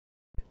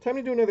Time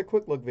to do another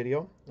quick look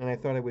video, and I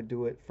thought I would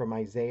do it from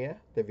Isaiah,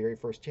 the very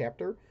first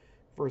chapter,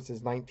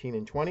 verses 19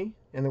 and 20,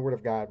 and the Word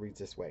of God reads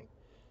this way.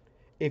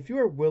 If you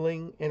are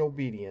willing and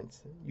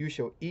obedient, you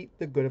shall eat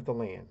the good of the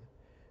land.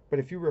 But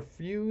if you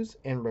refuse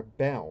and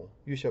rebel,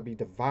 you shall be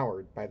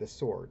devoured by the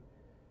sword,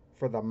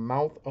 for the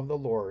mouth of the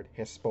Lord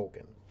has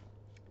spoken.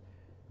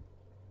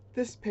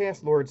 This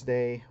past Lord's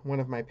Day,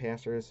 one of my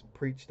pastors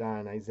preached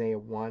on Isaiah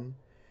 1.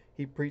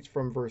 He preached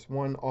from verse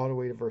 1 all the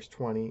way to verse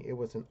 20. It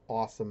was an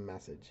awesome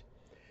message.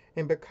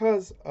 And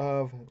because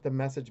of the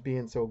message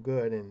being so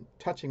good and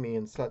touching me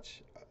in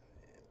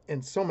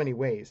so many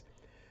ways,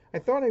 I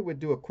thought I would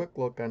do a quick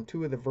look on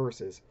two of the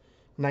verses,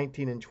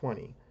 19 and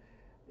 20.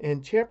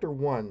 In chapter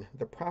 1,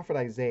 the prophet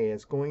Isaiah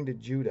is going to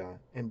Judah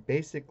and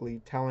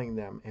basically telling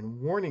them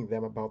and warning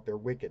them about their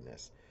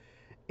wickedness.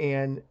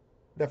 And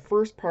the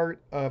first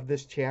part of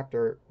this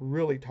chapter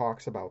really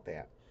talks about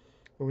that.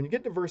 But when you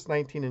get to verse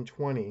 19 and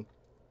 20,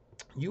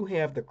 you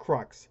have the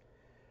crux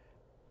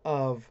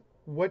of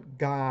what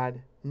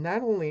God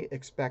not only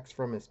expects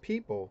from his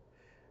people,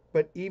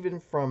 but even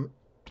from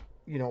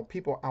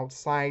people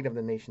outside of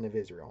the nation of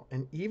Israel.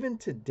 And even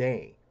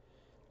today,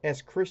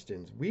 as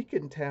Christians, we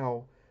can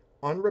tell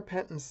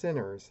unrepentant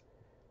sinners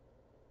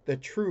the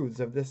truths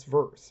of this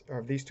verse, or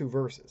of these two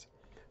verses.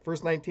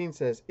 Verse 19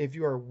 says, if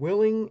you are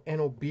willing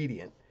and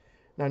obedient.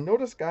 Now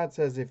notice God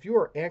says, if you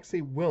are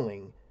actually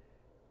willing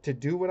to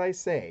do what I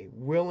say,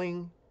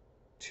 willing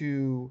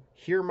to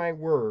hear my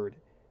word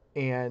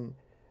and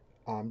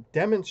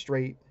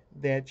demonstrate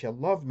that you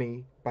love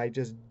me by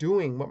just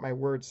doing what my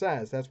word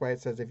says. That's why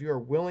it says, if you are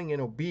willing and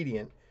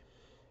obedient,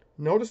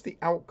 notice the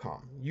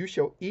outcome. You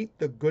shall eat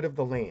the good of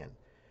the land.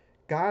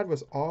 God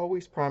was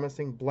always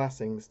promising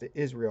blessings to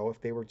Israel if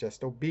they were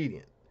just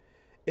obedient.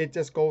 It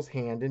just goes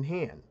hand in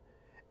hand.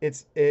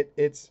 It's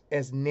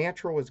as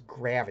natural as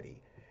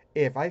gravity.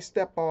 If I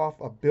step off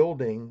a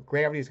building,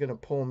 gravity is going to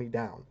pull me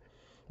down.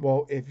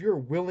 Well, if you're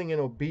willing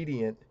and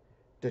obedient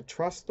to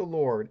trust the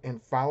Lord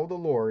and follow the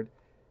Lord,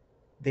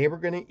 they were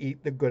going to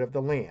eat the good of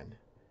the land.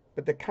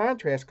 But the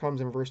contrast comes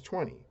in verse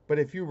 20. But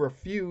if you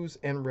refuse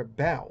and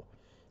rebel,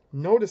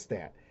 notice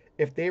that.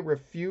 If they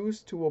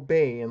refuse to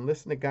obey and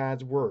listen to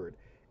God's word,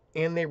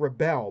 and they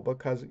rebel,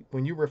 because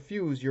when you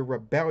refuse, you're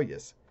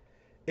rebellious,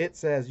 it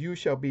says you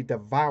shall be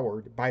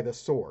devoured by the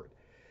sword.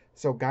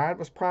 So God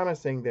was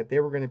promising that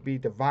they were going to be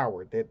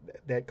devoured,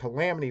 that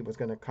calamity was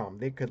going to come.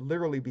 They could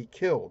literally be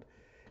killed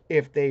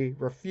if they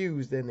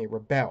refused and they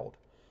rebelled.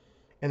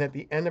 And at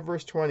the end of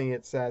verse 20,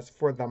 it says,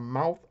 for the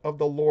mouth of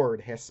the Lord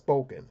has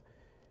spoken.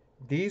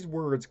 These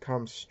words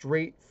come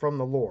straight from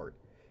the Lord.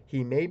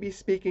 He may be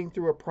speaking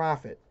through a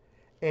prophet,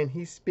 and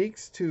he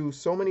speaks to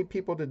so many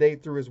people today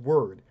through his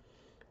word.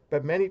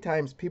 But many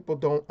times people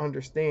don't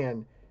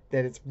understand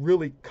that it's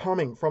really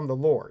coming from the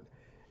Lord.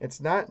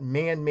 It's not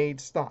man-made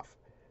stuff.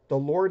 The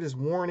Lord is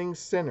warning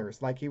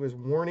sinners, like he was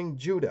warning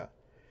Judah,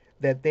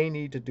 that they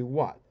need to do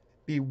what?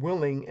 Be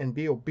willing and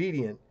be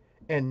obedient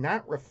and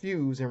not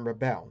refuse and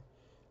rebel.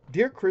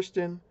 Dear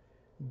Christian,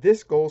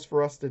 this goes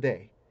for us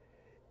today.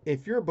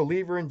 If you're a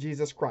believer in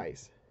Jesus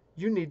Christ,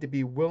 you need to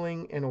be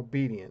willing and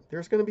obedient.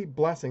 There's going to be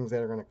blessings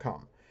that are going to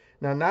come.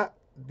 Now, not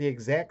the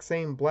exact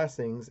same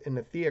blessings in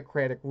the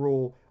theocratic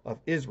rule of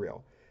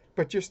Israel,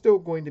 but you're still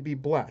going to be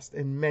blessed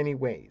in many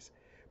ways.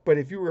 But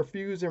if you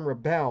refuse and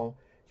rebel,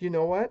 you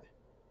know what?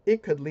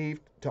 It could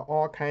lead to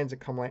all kinds of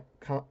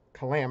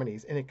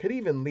calamities, and it could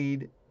even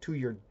lead to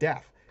your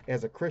death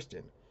as a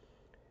Christian.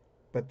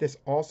 But this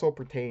also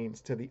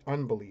pertains to the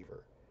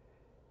unbeliever.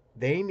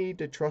 They need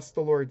to trust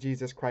the Lord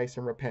Jesus Christ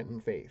and repent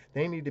in faith.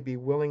 They need to be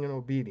willing and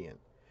obedient.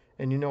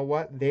 And you know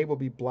what? They will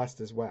be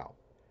blessed as well.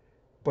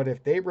 But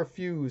if they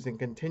refuse and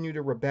continue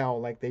to rebel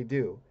like they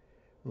do,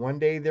 one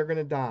day they're going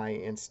to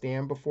die and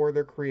stand before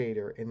their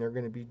Creator, and they're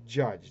going to be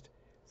judged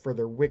for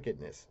their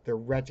wickedness, their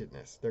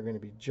wretchedness. They're going to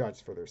be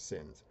judged for their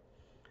sins.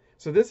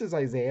 So this is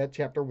Isaiah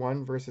chapter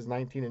 1, verses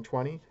 19 and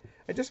 20.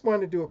 I just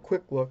wanted to do a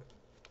quick look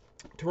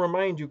to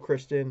remind you,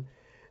 Christian,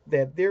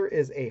 that there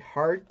is a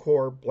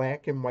hardcore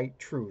black and white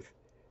truth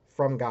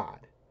from God.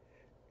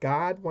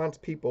 God wants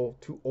people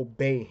to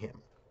obey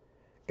him.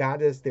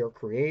 God is their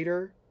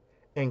creator,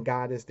 and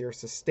God is their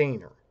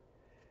sustainer.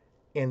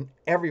 And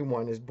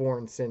everyone is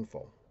born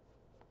sinful.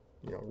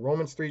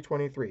 Romans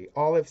 3:23,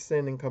 all have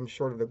sinned and come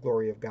short of the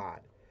glory of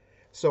God.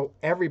 So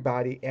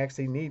everybody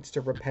actually needs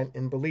to repent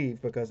and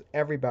believe, because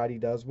everybody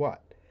does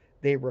what?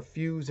 They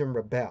refuse and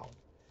rebel.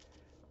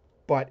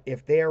 But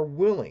if they are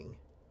willing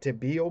to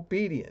be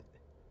obedient,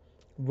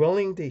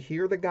 willing to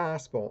hear the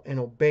gospel and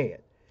obey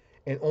it,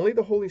 and only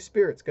the Holy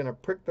Spirit's going to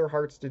prick their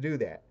hearts to do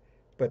that,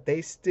 but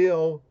they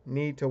still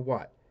need to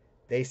what?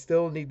 They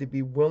still need to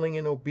be willing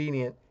and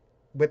obedient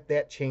with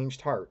that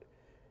changed heart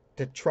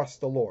to trust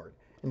the Lord.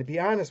 And to be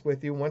honest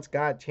with you, once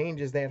God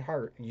changes that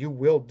heart, you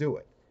will do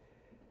it.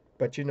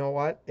 But you know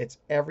what? It's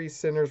every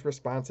sinner's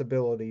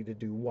responsibility to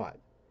do what?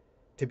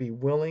 To be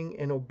willing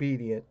and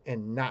obedient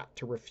and not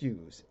to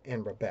refuse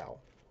and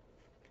rebel.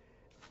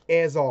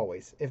 As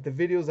always, if the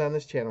videos on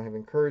this channel have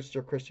encouraged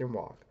your Christian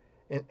walk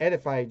and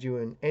edified you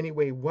in any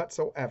way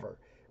whatsoever,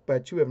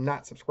 but you have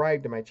not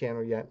subscribed to my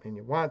channel yet and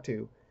you want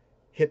to,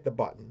 hit the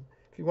button.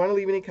 If you want to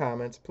leave any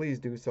comments, please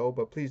do so,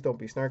 but please don't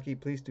be snarky.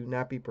 Please do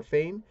not be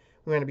profane.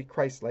 We want to be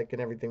Christ-like in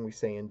everything we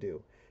say and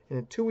do. And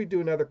until we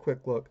do another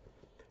quick look,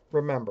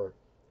 remember,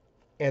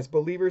 as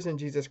believers in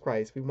Jesus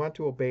Christ, we want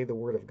to obey the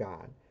Word of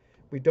God.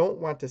 We don't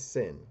want to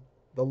sin.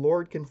 The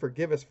Lord can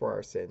forgive us for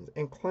our sins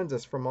and cleanse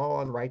us from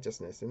all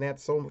unrighteousness, and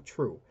that's so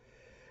true.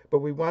 But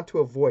we want to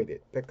avoid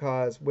it,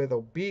 because with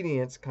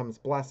obedience comes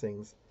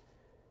blessings.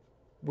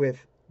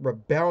 With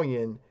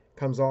rebellion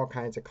comes all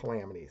kinds of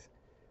calamities.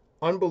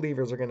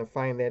 Unbelievers are going to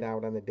find that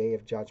out on the day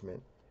of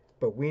judgment.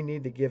 But we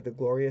need to give the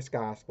glorious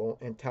gospel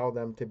and tell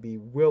them to be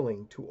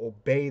willing to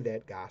obey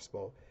that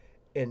gospel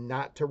and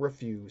not to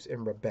refuse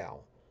and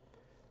rebel.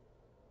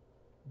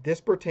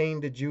 This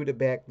pertained to Judah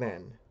back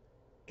then.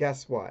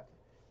 Guess what?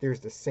 There's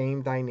the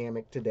same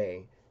dynamic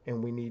today,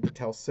 and we need to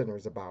tell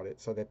sinners about it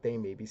so that they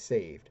may be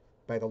saved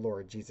by the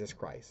Lord Jesus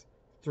Christ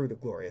through the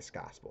glorious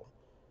gospel.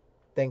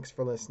 Thanks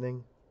for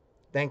listening.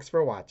 Thanks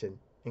for watching,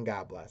 and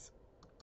God bless.